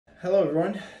Hello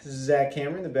everyone, this is Zach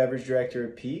Cameron, the beverage director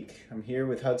at Peak. I'm here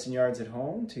with Hudson Yards at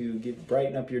Home to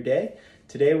brighten up your day.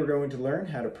 Today we're going to learn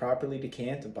how to properly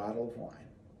decant a bottle of wine.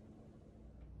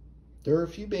 There are a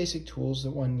few basic tools that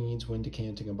one needs when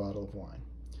decanting a bottle of wine.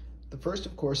 The first,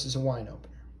 of course, is a wine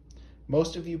opener.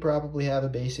 Most of you probably have a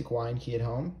basic wine key at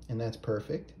home, and that's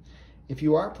perfect. If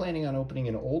you are planning on opening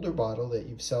an older bottle that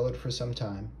you've cellared for some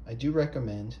time, I do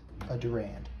recommend a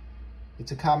Durand.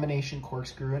 It's a combination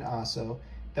corkscrew and asso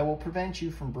that will prevent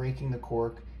you from breaking the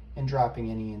cork and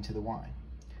dropping any into the wine.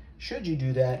 Should you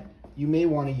do that, you may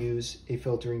want to use a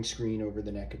filtering screen over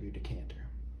the neck of your decanter.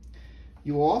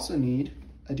 You will also need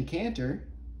a decanter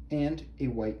and a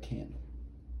white candle.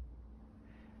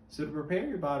 So to prepare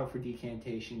your bottle for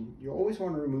decantation, you always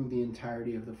want to remove the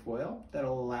entirety of the foil.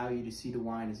 That'll allow you to see the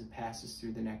wine as it passes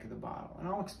through the neck of the bottle, and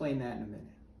I'll explain that in a minute.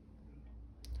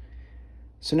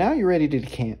 So now you're ready to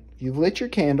decant. You've lit your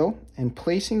candle, and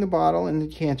placing the bottle and the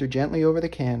decanter gently over the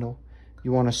candle,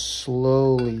 you want to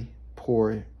slowly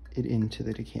pour it into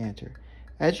the decanter.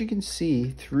 As you can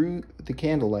see through the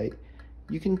candlelight,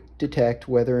 you can detect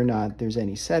whether or not there's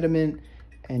any sediment,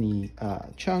 any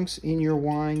chunks in your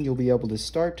wine. You'll be able to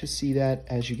start to see that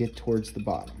as you get towards the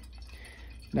bottom.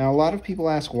 Now, a lot of people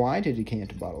ask why to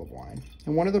decant a bottle of wine,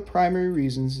 and one of the primary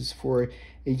reasons is for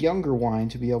a younger wine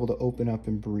to be able to open up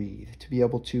and breathe, to be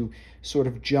able to sort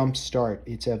of jumpstart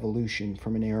its evolution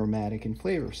from an aromatic and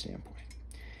flavor standpoint.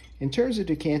 In terms of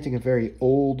decanting a very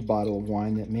old bottle of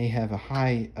wine that may have a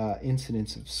high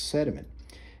incidence of sediment,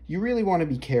 you really want to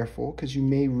be careful because you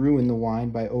may ruin the wine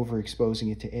by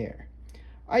overexposing it to air.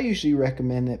 I usually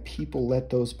recommend that people let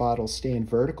those bottles stand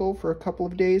vertical for a couple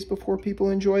of days before people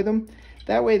enjoy them.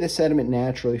 That way the sediment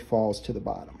naturally falls to the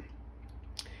bottom.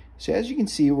 So as you can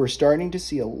see, we're starting to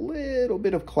see a little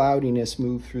bit of cloudiness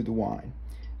move through the wine.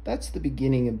 That's the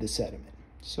beginning of the sediment.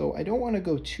 So I don't want to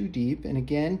go too deep, and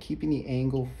again, keeping the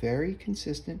angle very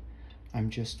consistent,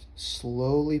 I'm just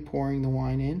slowly pouring the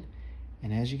wine in,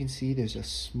 and as you can see, there's a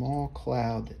small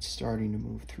cloud that's starting to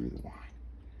move through the wine.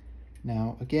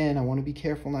 Now, again, I want to be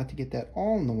careful not to get that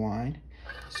all in the wine,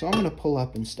 so I'm going to pull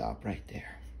up and stop right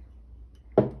there.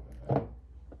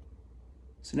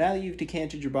 So now that you've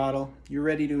decanted your bottle, you're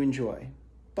ready to enjoy.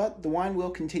 But the wine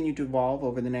will continue to evolve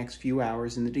over the next few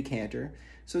hours in the decanter,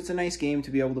 so it's a nice game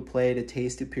to be able to play to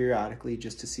taste it periodically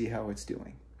just to see how it's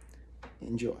doing.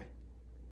 Enjoy.